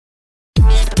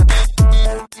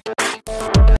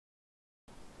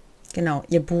Genau,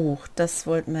 ihr Buch. Das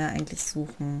wollten wir ja eigentlich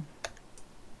suchen.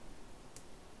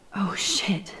 Oh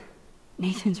shit.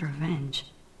 Nathan's revenge.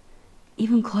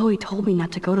 Even Chloe told me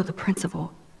not to go to the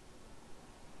principal.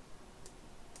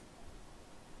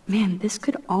 Man, this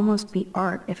could almost be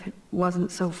art if it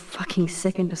wasn't so fucking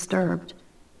sick and disturbed.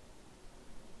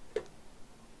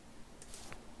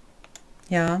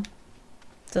 Ja,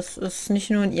 das ist nicht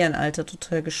nur in ihrem Alter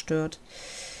total gestört.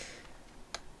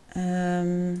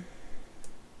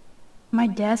 My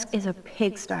desk is a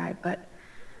pigsty, but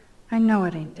I know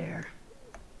it ain't there.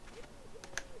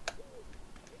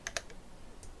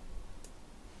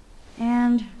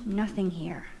 And nothing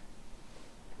here.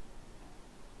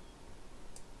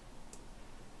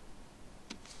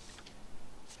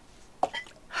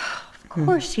 Of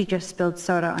course she just spilled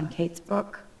soda on Kate's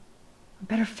book. I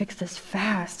better fix this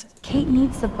fast. Kate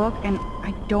needs the book, and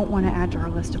I don't want to add to her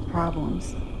list of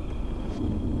problems.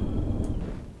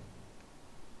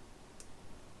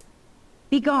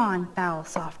 Be gone, foul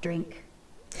soft drink.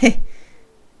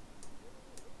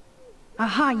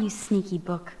 Aha, you sneaky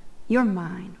book. You're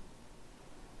mine.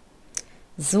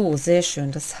 So, sehr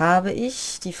schön. Das habe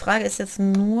ich. Die Frage ist jetzt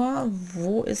nur,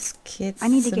 wo ist Kates I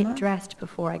need to Zimmer? get dressed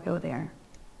before I go there.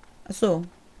 Ach so,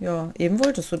 ja, eben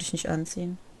wolltest du dich nicht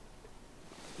anziehen.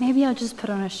 Maybe I'll just put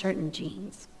on a shirt and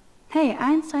jeans. Hey,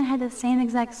 Einstein had the same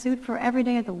exact suit for every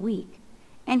day of the week,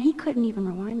 and he couldn't even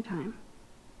rewind time.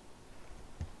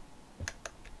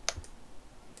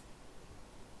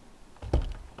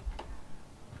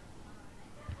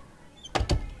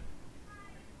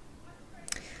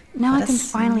 Now I can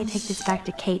finally take this back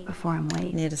to Kate before I'm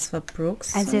late. Nee, das war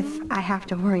Brooks. As if I have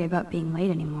to worry about being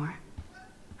late anymore.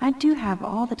 I do have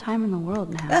all the time in the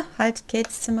world now. Ja, halt,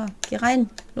 Kates Zimmer. Geh rein.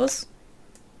 Los.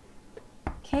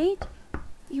 Kate?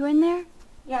 You in there?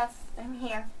 Yes, I'm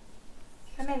here.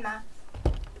 Come in, Max.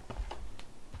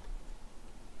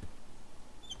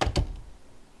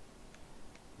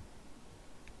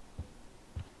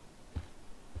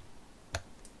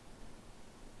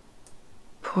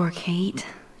 Poor Kate.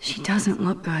 She doesn't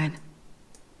look good.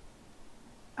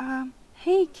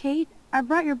 Hey, Kate. I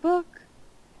brought your book.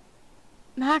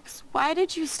 Max, why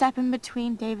did you step in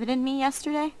between David and me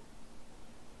yesterday?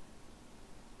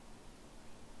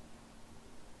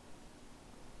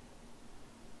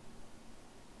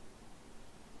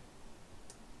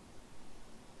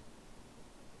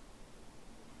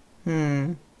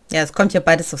 Ja, es kommt ja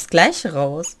beides aufs Gleiche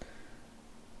raus.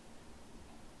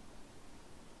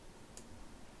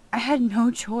 I had no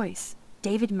choice.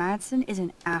 David Madsen is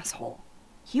an asshole.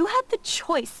 You had the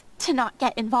choice to not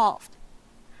get involved.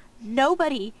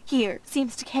 Nobody here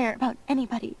seems to care about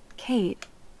anybody. Kate,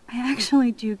 I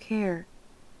actually do care.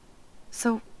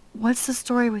 So, what's the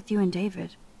story with you and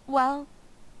David? Well,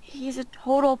 he's a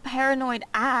total paranoid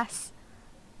ass.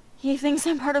 He thinks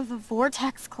I'm part of the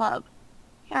Vortex Club.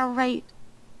 Yeah, right.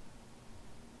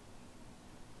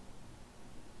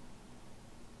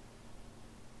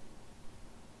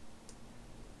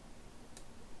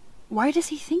 Why does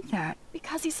he think that?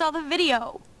 Because he saw the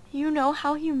video. You know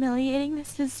how humiliating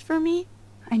this is for me?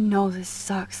 I know this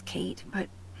sucks, Kate, but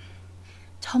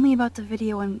tell me about the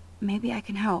video and maybe I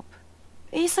can help.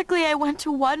 Basically, I went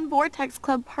to one Vortex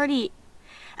Club party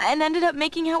and ended up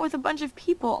making out with a bunch of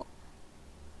people.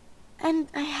 And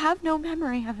I have no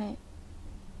memory of it.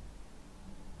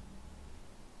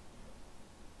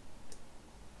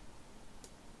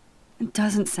 It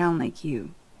doesn't sound like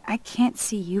you. I can't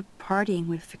see you partying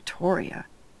with Victoria.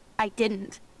 I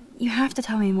didn't. You have to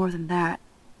tell me more than that.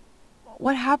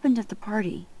 What happened at the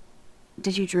party?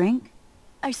 Did you drink?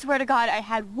 I swear to God, I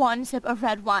had one sip of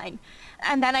red wine,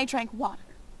 and then I drank water.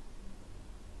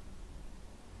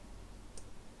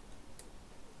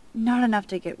 Not enough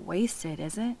to get wasted,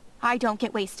 is it? I don't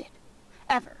get wasted.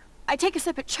 Ever. I take a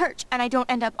sip at church, and I don't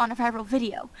end up on a viral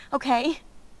video, okay?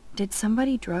 Did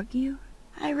somebody drug you?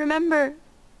 I remember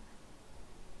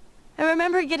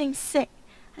getting sick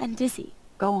and dizzy.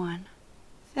 Go on.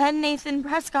 Then Nathan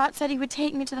Prescott said he would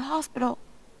take me to the hospital.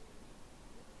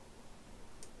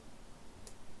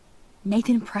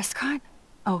 Nathan Prescott?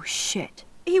 Oh, shit.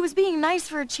 He was being nice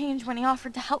for a change when he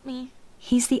offered to help me.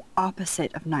 He's the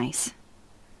opposite of nice.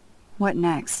 What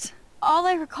next? All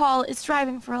I recall is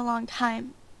driving for a long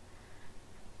time.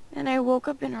 And I woke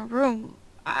up in a room.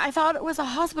 I thought it was a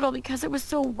hospital because it was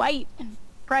so white and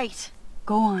bright.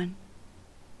 Go on.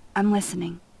 I'm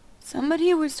listening.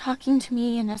 Somebody was talking to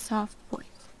me in a soft voice.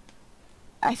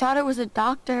 I thought it was a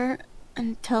doctor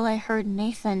until I heard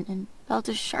Nathan and felt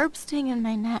a sharp sting in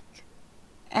my neck.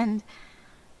 And...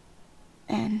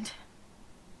 And?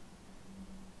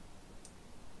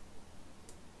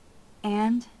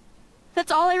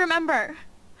 That's all I remember.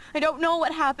 I don't know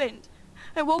what happened.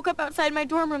 I woke up outside my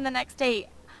dorm room the next day.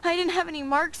 I didn't have any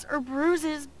marks or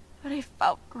bruises, but I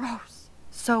felt gross.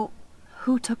 So,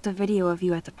 who took the video of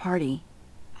you at the party?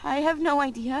 I have no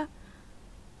idea.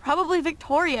 Probably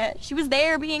Victoria. She was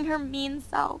there being her mean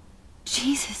self.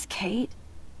 Jesus, Kate.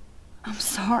 I'm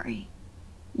sorry.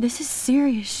 This is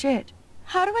serious shit.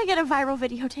 How do I get a viral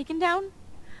video taken down?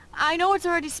 I know it's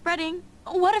already spreading.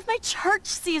 What if my church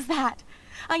sees that?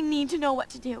 I need to know what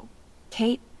to do.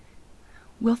 Kate,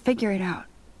 we'll figure it out.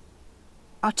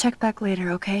 I'll check back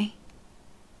later, okay?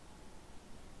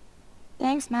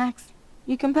 Thanks, Max.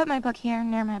 You can put my book here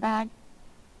near my bag.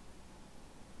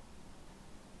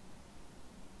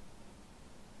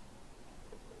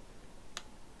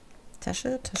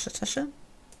 Tasche, Tasche, Tasche.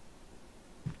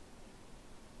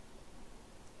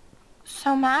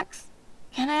 So, Max,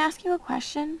 can I ask you a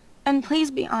question? And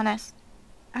please be honest.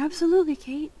 Absolutely,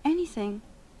 Kate. Anything.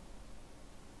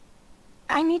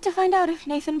 I need to find out if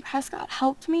Nathan Prescott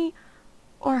helped me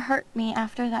or hurt me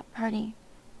after that party.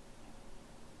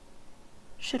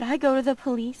 Should I go to the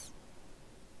police?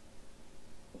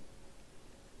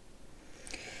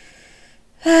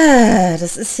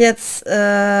 Das ist jetzt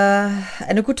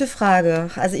eine gute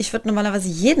Frage. Also ich würde normalerweise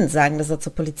jedem sagen, dass er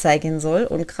zur Polizei gehen soll.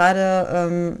 Und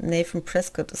gerade Nathan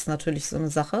Prescott ist natürlich so eine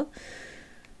Sache.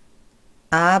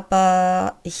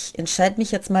 Aber ich entscheide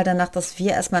mich jetzt mal danach, dass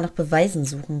wir erstmal nach Beweisen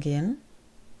suchen gehen.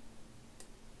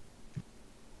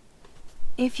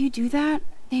 If you do that,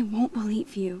 they won't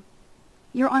believe you.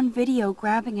 You're on video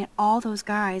grabbing at all those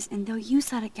guys, and they'll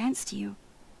use that against you.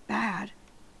 Bad.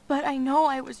 But I know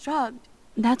I was drugged.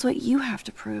 That's what you have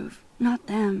to prove, not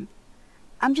them.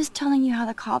 I'm just telling you how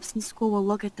the cops in school will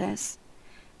look at this.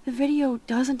 The video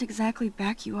doesn't exactly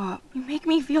back you up. You make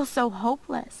me feel so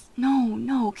hopeless.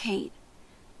 No, Kate.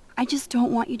 I just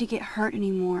don't want you to get hurt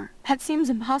anymore. That seems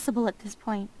impossible at this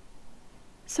point.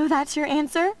 So that's your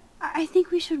answer? I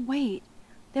think we should wait.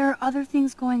 There are other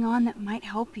things going on that might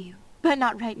help you. But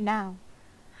not right now.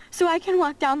 So I can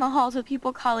walk down the halls with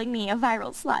people calling me a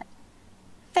viral slut.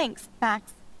 Thanks,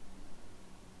 Max.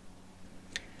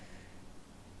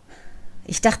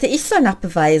 Ich dachte, ich soll nach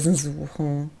Beweisen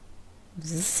suchen.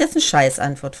 Das ist jetzt eine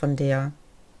Scheißantwort von der.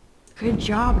 Good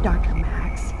job, Dr.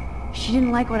 Max. She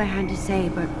didn't like what I had to say,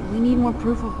 but we need more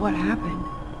proof of what happened.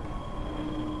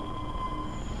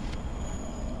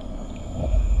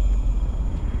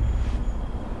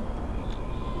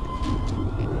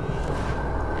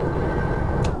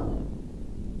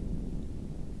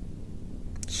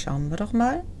 Schauen wir doch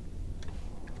mal.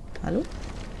 Hallo?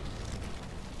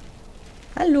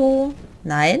 Hallo?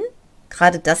 Nein?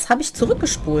 Gerade das habe ich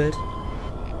zurückgespult.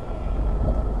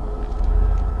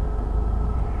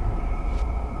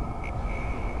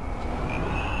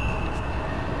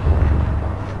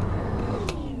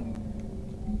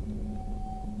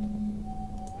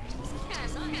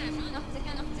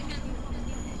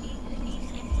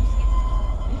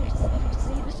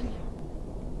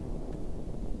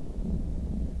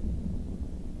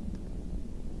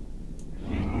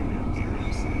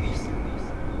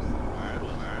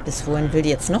 Bis wohin will die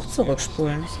jetzt noch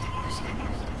zurückspulen?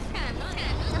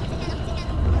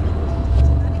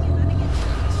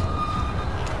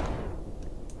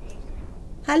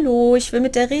 Hallo, ich will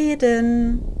mit der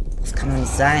reden. Das kann doch nicht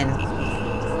sein.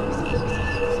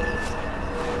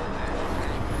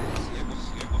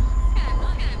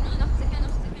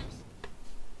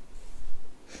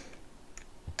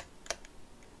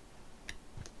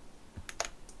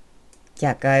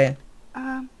 Ja, geil.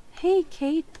 Hey,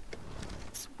 Kate.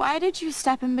 Why did you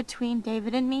step in between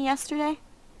David and me yesterday?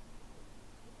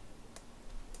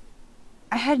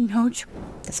 I had no choice.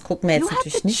 Das gucken wir jetzt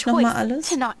natürlich nicht nochmal alles.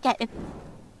 To not get in.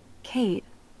 Kate,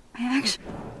 I actually...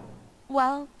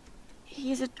 Well,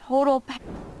 he's a total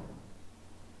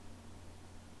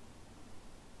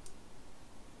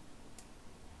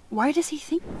Why does he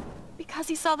think... Because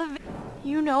he saw the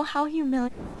You know how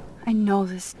humiliating... I know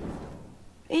this.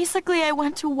 Basically, I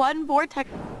went to one vortex...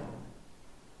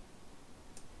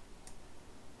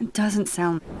 It doesn't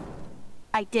sound...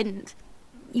 I didn't.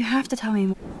 You have to tell me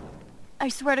more. I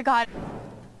swear to God.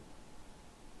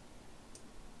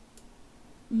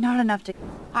 Not enough to...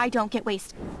 I don't get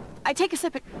wasted. I take a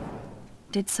sip of...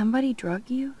 Did somebody drug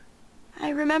you? I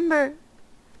remember...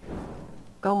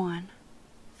 Go on.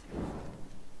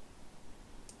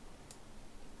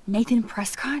 Nathan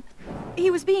Prescott?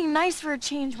 He was being nice for a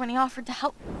change when he offered to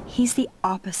help. He's the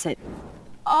opposite.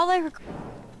 All I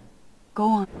Go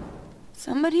on.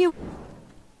 Somebody...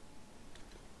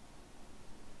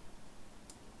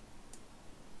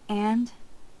 And?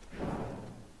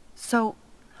 So...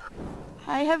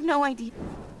 I have no idea.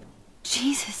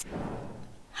 Jesus.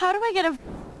 How do I get a...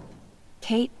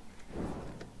 Kate?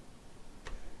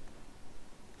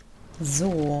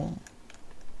 So.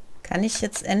 Kann ich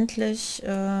jetzt endlich,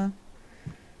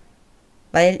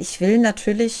 weil ich will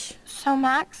natürlich So,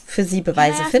 Max, für sie can I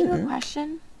Beweise ask you a finden.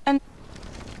 question? And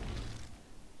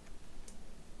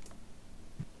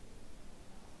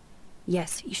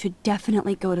Yes, you should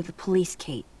definitely go to the police,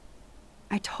 Kate.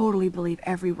 I totally believe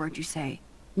every word you say.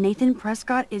 Nathan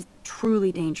Prescott is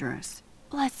truly dangerous.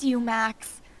 bless you,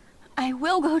 Max. I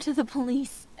will go to the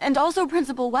police, and also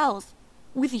Principal Wells.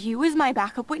 With you as my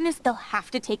backup witness, they'll have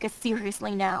to take us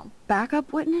seriously now.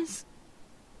 Backup witness?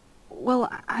 Well,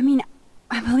 I mean,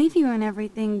 I believe you in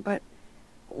everything, but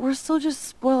we're still just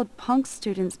spoiled punk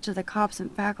students to the cops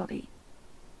and faculty.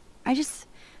 I just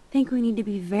think we need to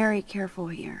be very careful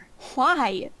here.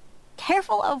 Why?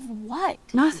 Careful of what?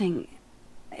 Nothing.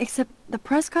 Except the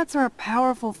Prescotts are a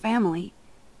powerful family.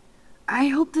 I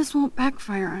hope this won't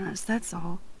backfire on us, that's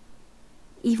all.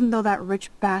 Even though that rich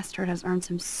bastard has earned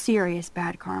some serious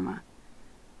bad karma.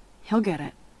 He'll get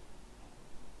it.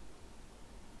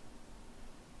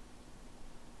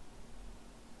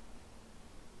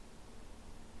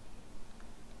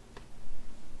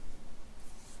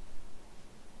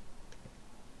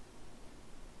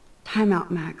 Time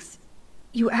out, Max.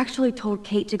 You actually told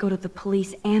Kate to go to the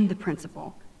police and the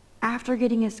principal, after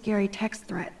getting a scary text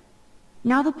threat.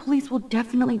 Now the police will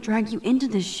definitely drag you into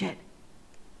this shit.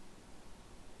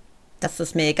 Das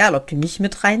ist mir egal, ob die mich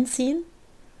mit reinziehen.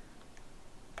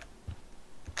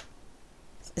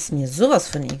 Das ist mir sowas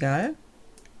von egal.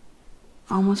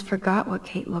 Almost forgot what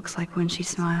Kate looks like when she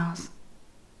smiles.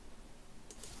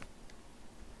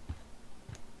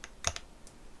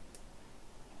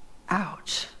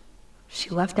 Ouch. She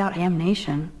left out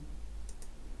damnation.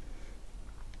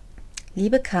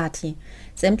 Liebe Kathi,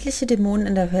 sämtliche Dämonen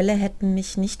in der Hölle hätten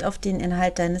mich nicht auf den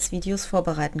Inhalt deines Videos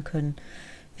vorbereiten können.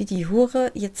 Wie die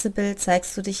Hure Jezebel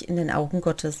zeigst du dich in den Augen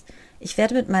Gottes. Ich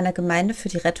werde mit meiner Gemeinde für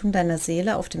die Rettung deiner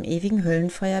Seele auf dem ewigen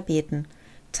Höllenfeuer beten.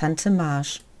 Tante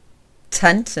Marsch.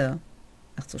 Tante.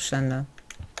 Ach du Schande.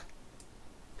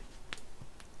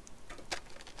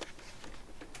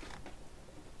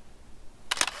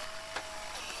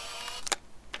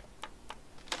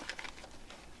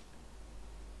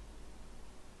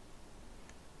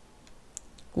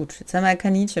 Gut, jetzt haben wir ein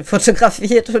Kaninchen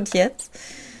fotografiert und jetzt?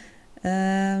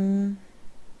 I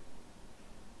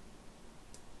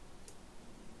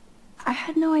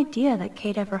had no idea that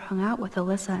Kate ever hung out with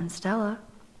Alyssa and Stella.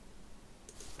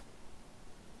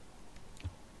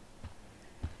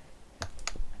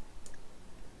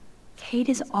 Kate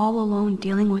is all alone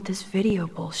dealing with this video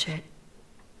bullshit.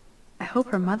 I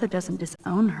hope her mother doesn't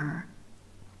disown her.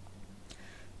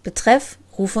 Betreff,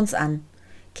 ruf uns an.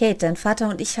 Kate, dein Vater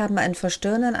und ich haben einen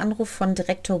verstörenden Anruf von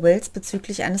Direktor Wells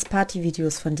bezüglich eines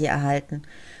Partyvideos von dir erhalten.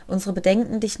 Unsere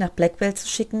Bedenken, dich nach Blackwell zu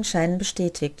schicken, scheinen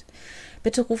bestätigt.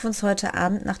 Bitte ruf uns heute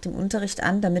Abend nach dem Unterricht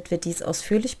an, damit wir dies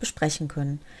ausführlich besprechen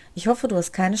können. Ich hoffe, du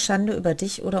hast keine Schande über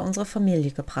dich oder unsere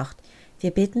Familie gebracht.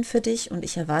 Wir beten für dich und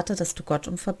ich erwarte, dass du Gott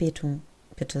um Verbetung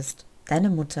bittest. Deine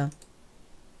Mutter.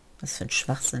 Was für ein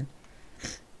Schwachsinn.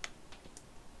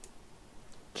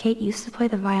 Kate used to play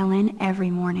the violin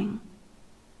every morning.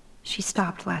 She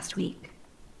stopped last week.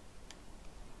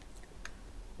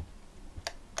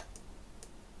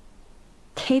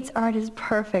 Kate's art is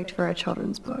perfect for a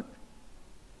children's book.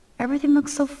 Everything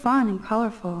looks so fun and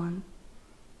colorful and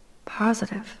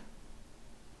positive.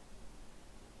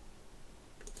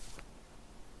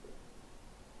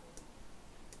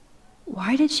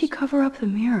 Why did she cover up the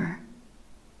mirror?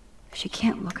 She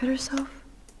can't look at herself?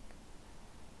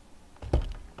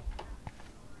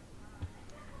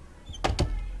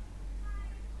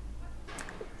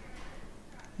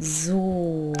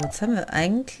 So, jetzt haben wir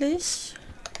eigentlich...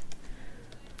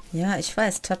 Ja, ich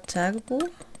weiß, Tab Tagebuch.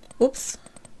 Ups.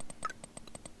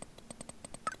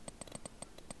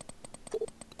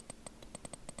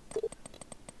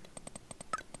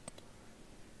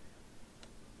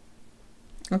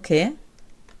 Okay.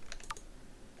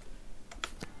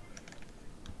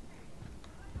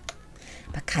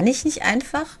 Aber kann ich nicht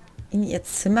einfach in ihr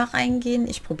Zimmer reingehen?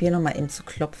 Ich probiere noch mal eben zu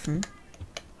klopfen.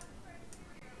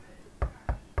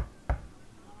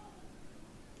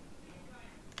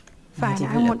 Fine, die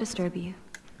I will- won't disturb you.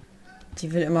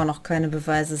 Die will immer noch keine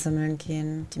Beweise sammeln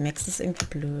gehen. Die Max ist irgendwie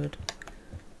blöd.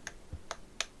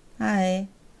 Hi.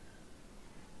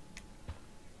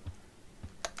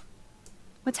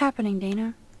 What's happening,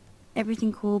 Dana?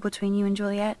 Everything cool between you and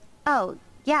Juliet? Oh,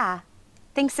 yeah.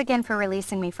 Thanks again for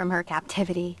releasing me from her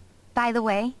captivity. By the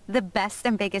way, the best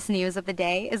and biggest news of the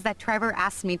day is that Trevor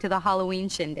asked me to the Halloween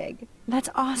shindig. That's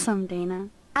awesome, Dana.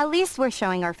 At least we're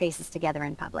showing our faces together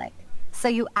in public. so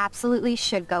you absolutely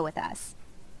should go with us.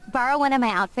 Borrow one of my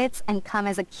outfits and come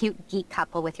as a cute geek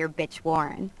couple with your bitch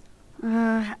Warren.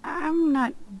 I'm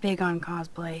not big on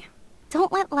cosplay.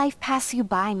 Don't let life pass you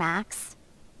by, Max.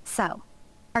 So,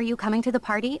 are you coming to the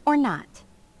party or not?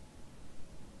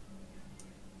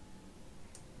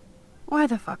 Why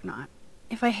the fuck not?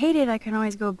 If I hate it, I can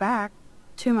always go back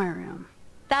to my room.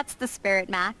 That's the spirit,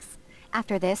 Max.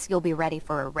 After this, you'll be ready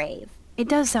for a rave. It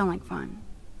does sound like fun.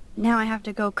 Now I have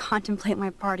to go contemplate my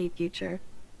party future.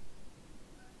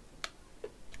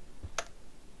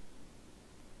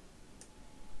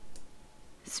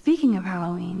 Speaking of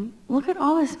Halloween, look at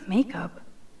all this makeup.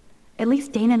 At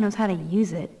least Dana knows how to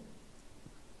use it.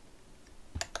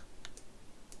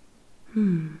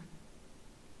 Who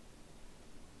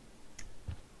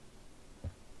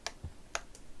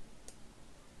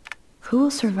will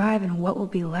survive and what will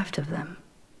be left of them?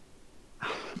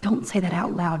 Don't say that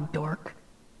out loud, dork.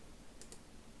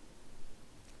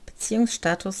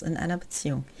 Beziehungsstatus in einer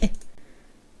Beziehung.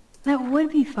 That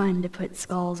would be fun to put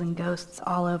skulls and ghosts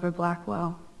all over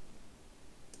Blackwell.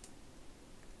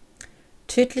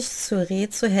 Tödliches Soiree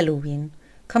zu Halloween.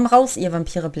 Komm raus, ihr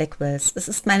Vampire Blackwells. Es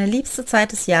ist meine liebste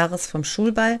Zeit des Jahres, vom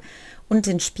Schulball und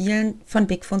den Spielen von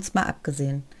Big Funs mal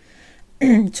abgesehen.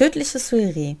 Tödliches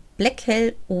Soiree. Black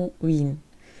Halloween.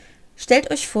 Stellt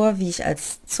euch vor, wie ich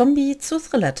als Zombie zu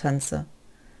Thriller tanze.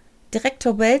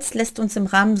 Direktor Wells lässt uns im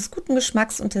Rahmen des guten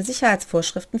Geschmacks und der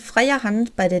Sicherheitsvorschriften freie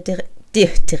Hand bei der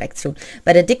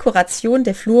Dekoration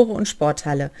der Flure und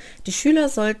Sporthalle. Die Schüler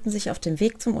sollten sich auf dem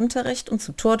Weg zum Unterricht und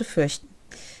zu Tode fürchten.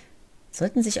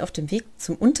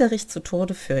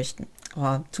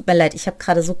 Oh, tut mir leid, ich habe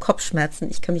gerade so Kopfschmerzen,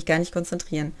 ich kann mich gar nicht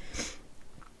konzentrieren.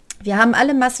 Wir haben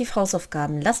alle massiv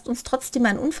Hausaufgaben. Lasst uns trotzdem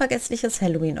ein unvergessliches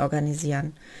Halloween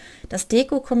organisieren. Das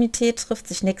Deko-Komitee trifft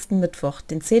sich nächsten Mittwoch,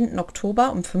 den 10.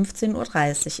 Oktober um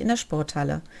 15:30 Uhr in der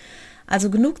Sporthalle.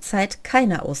 Also genug Zeit,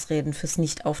 keine Ausreden fürs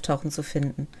Nicht-Auftauchen zu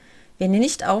finden. Wenn ihr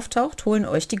nicht auftaucht, holen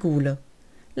euch die Ghule.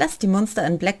 Lasst die Monster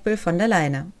in Blackville von der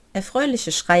Leine.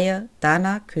 Erfreuliche Schreie,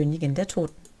 Dana, Königin der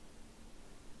Toten.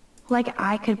 Like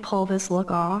I could pull this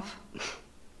look off.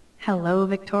 Hello,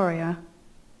 Victoria.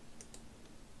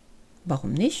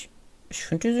 Warum nicht? Ich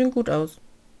finde, die sehen gut aus.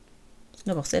 Sind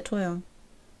aber auch sehr teuer.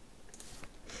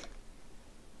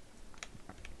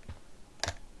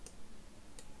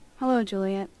 Hello,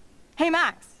 Juliet. Hey,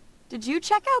 Max, did you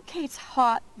check out Kate's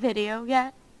hot video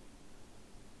yet?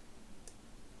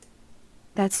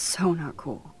 That's so not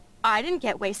cool. I didn't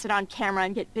get wasted on camera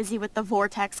and get busy with the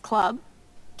Vortex Club.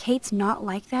 Kate's not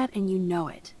like that, and you know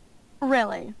it.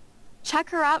 Really?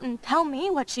 Check her out and tell me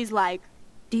what she's like.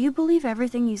 Do you believe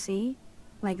everything you see?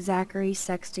 Like Zachary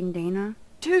sexting Dana?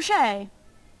 Touché.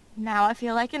 Now I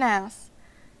feel like an ass.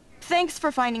 Thanks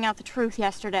for finding out the truth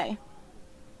yesterday.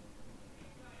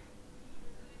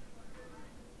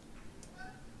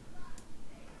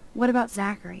 What about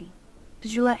Zachary?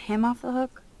 Did you let him off the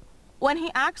hook? When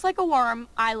he acts like a worm,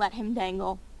 I let him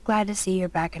dangle. Glad to see you're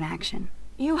back in action.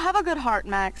 You have a good heart,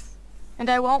 Max. And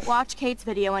I won't watch Kate's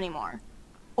video anymore.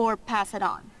 Or pass it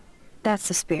on. That's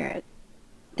the spirit.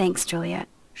 Thanks, Juliet.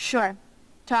 Sure.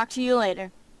 Talk to you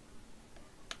later.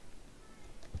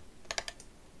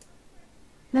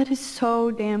 That is so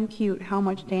damn cute how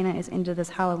much Dana is into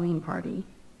this Halloween party.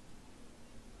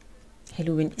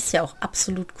 Halloween ist ja auch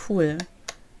absolut cool.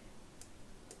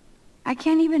 I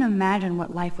can't even imagine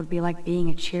what life would be like being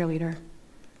a cheerleader.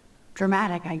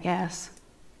 Dramatic, I guess.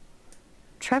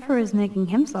 Trevor is making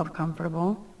himself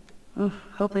comfortable. Ugh,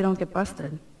 hope they don't get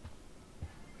busted.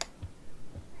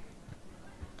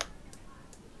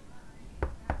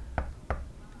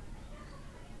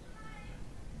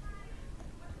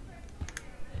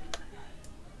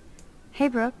 Hey,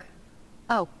 Brooke.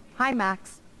 Oh, hi,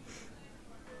 Max.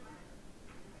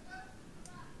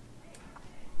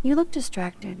 You look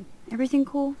distracted. Everything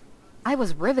cool? I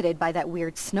was riveted by that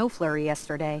weird snow flurry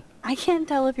yesterday. I can't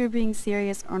tell if you're being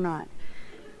serious or not.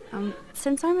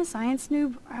 Since I'm a science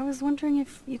noob, I was wondering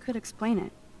if you could explain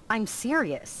it. I'm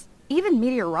serious. Even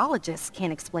meteorologists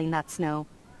can't explain that snow.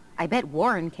 I bet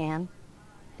Warren can.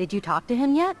 Did you talk to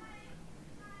him yet?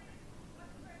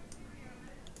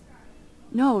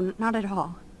 No, not at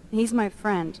all. He's my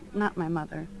friend, not my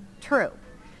mother. True.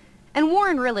 And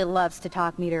Warren really loves to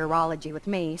talk meteorology with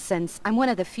me, since I'm one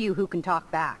of the few who can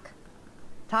talk back.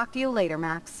 Talk to you later,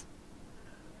 Max.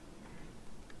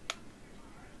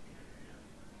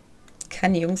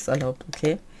 Keine Jungs erlaubt,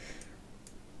 okay?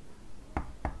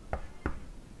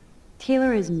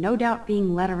 Taylor is no doubt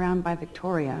being led around by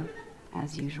Victoria,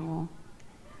 as usual.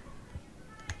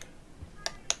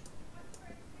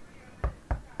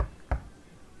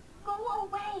 Go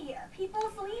away! People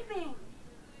sleeping!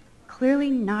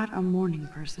 clearly not a morning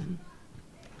person.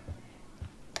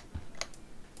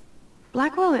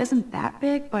 Blackwell isn't that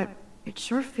big, but it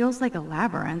sure feels like a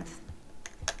labyrinth.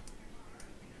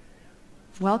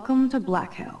 Welcome to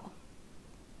Black Hill.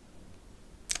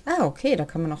 Ah, okay, da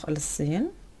kann man auch alles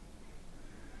sehen.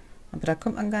 Aber da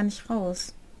kommt man gar nicht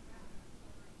raus.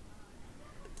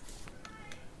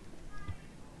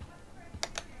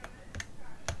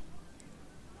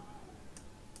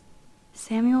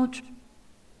 Samuel...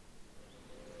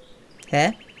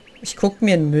 Hä? Ich gucke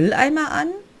mir einen Mülleimer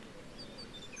an?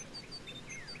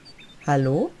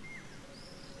 Hallo?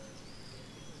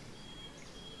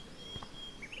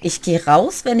 Ich gehe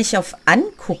raus, wenn ich auf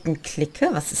Angucken klicke.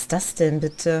 Was ist das denn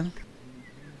bitte?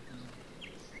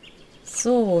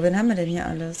 So, wen haben wir denn hier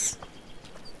alles?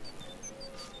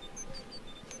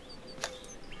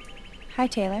 Hi,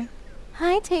 Taylor.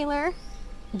 Hi, Taylor.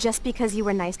 Just because you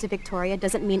were nice to Victoria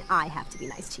doesn't mean I have to be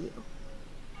nice to you.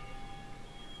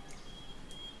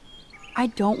 I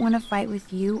don't want to fight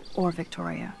with you or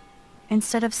Victoria.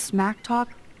 Instead of smack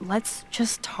talk, let's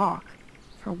just talk.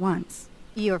 For once.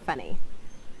 You're funny.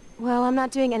 Well, I'm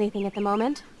not doing anything at the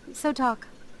moment, so talk.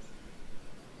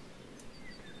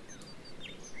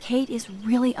 Kate is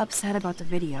really upset about the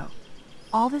video.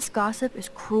 All this gossip is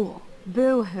cruel.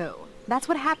 Boo-hoo. That's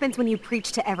what happens when you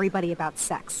preach to everybody about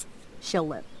sex. She'll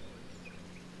live.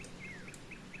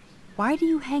 Why do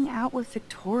you hang out with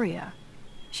Victoria?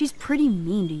 She's pretty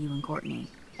mean to you and Courtney.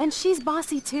 And she's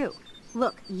bossy too.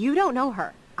 Look, you don't know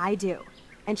her. I do.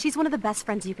 And she's one of the best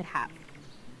friends you could have.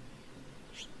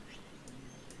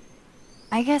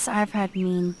 I guess I've had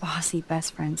mean, bossy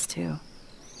best friends too.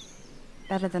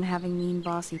 Better than having mean,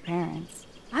 bossy parents.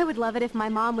 I would love it if my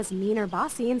mom was mean or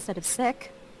bossy instead of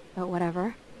sick. But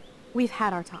whatever. We've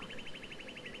had our talk.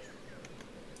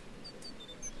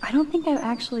 I don't think I've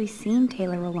actually seen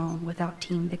Taylor alone without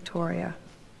Team Victoria.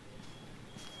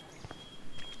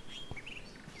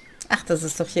 Ach, das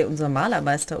ist doch hier unser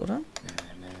Malermeister, oder?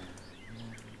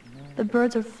 The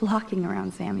birds are flocking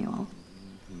around Samuel.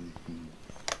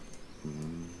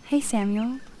 Hey,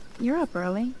 Samuel. You're up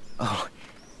early. Oh,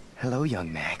 hello,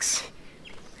 young Max.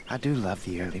 I do love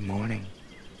the early morning.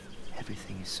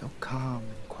 Everything is so calm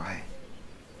and quiet.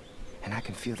 And I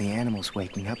can feel the animals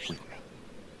waking up with me.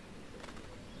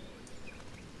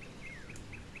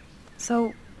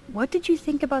 So, what did you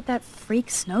think about that freak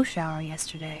snow shower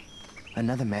yesterday?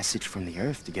 Another message from the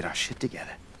Earth to get our shit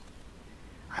together.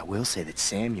 I will say that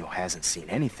Samuel hasn't seen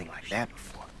anything like that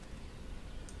before.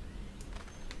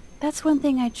 That's one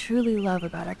thing I truly love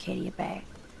about Arcadia Bay.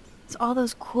 It's all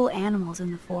those cool animals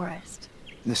in the forest.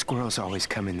 The squirrels always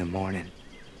come in the morning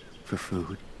for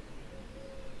food.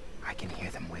 I can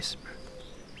hear them whisper.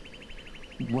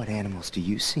 What animals do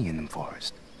you see in the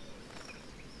forest?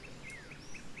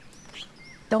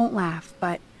 Don't laugh,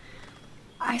 but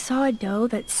I saw a doe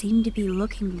that seemed to be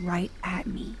looking right at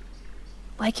me.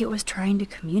 Like it was trying to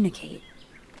communicate.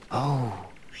 Oh,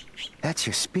 that's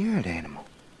your spirit animal.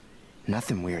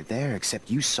 Nothing weird there except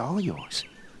you saw yours.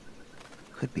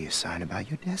 Could be a sign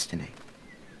about your destiny.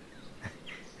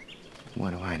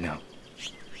 What do I know?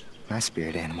 My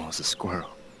spirit animal is a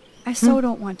squirrel. I so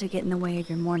don't want to get in the way of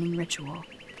your morning ritual.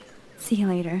 See you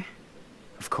later.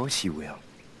 Of course you will.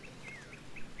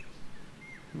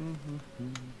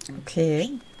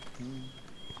 Okay.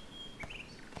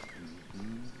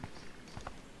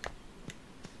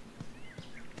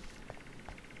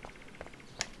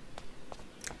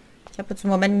 Ich habe jetzt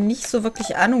im Moment nicht so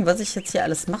wirklich Ahnung, was ich jetzt hier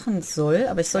alles machen soll,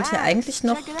 aber ich sollte hier eigentlich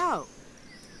noch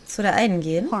zu der einen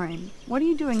gehen. Lauren, what are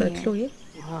you doing Zu der here? Chloe.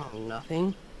 Oh,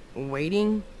 nothing.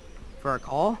 Waiting for a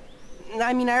call?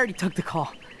 I mean, I already took the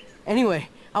call. Anyway,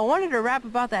 I wanted to rap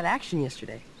about that action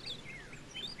yesterday.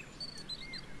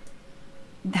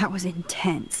 That was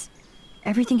intense.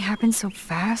 Everything happened so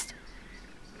fast.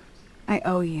 I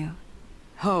owe you.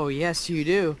 Oh, yes, you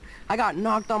do. I got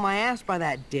knocked on my ass by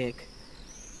that dick.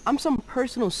 I'm some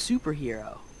personal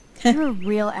superhero. You're a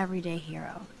real everyday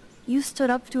hero. You stood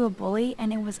up to a bully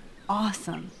and it was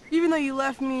awesome. Even though you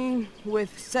left me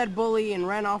with said bully and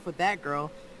ran off with that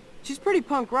girl, she's pretty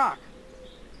punk rock.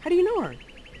 How do you know her?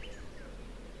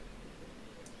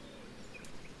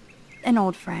 An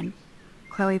old friend,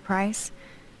 Chloe Price.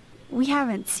 We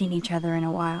haven't seen each other in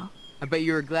a while. I bet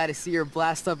you were glad to see her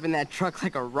blast up in that truck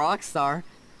like a rock star.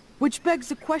 Which begs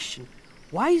the question,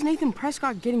 why is Nathan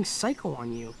Prescott getting psycho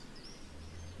on you?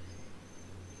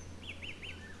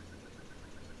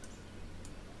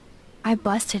 I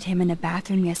busted him in a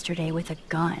bathroom yesterday with a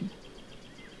gun.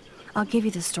 I'll give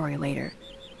you the story later.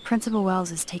 Principal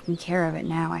Wells is taking care of it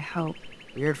now, I hope.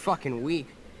 Weird fucking week.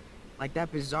 Like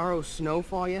that bizarro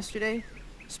snowfall yesterday.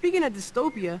 Speaking of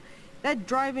dystopia, That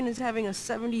drive-in is having a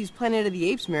 70s Planet of the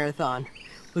Apes marathon.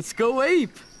 Let's go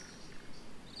ape!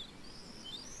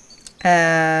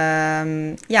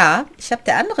 Ja, ich habe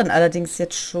der anderen allerdings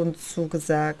jetzt schon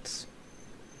zugesagt.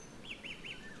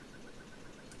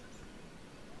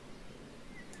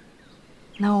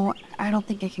 No, I don't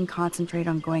think I can concentrate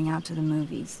on going out to the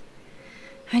movies.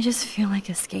 I just feel like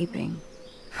escaping.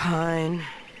 Fine.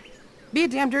 Be a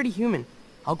damn dirty human.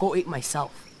 I'll go ape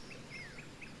myself.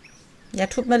 Ja,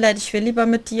 tut mir leid, ich will lieber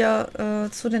mit dir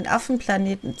zu den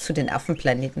Affenplaneten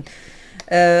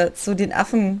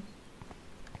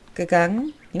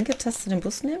gegangen. Linke Taste den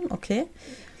Bus nehmen, okay.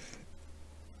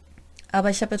 Aber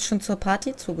ich habe jetzt schon zur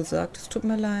Party zugesagt, es tut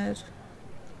mir leid.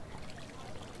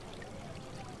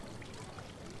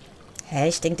 Hä,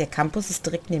 ich denke, der Campus ist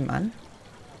direkt nebenan.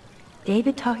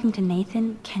 David talking to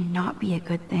Nathan cannot be a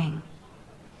good thing.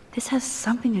 This has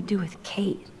something to do with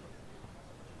Kate.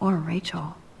 Or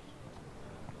Rachel.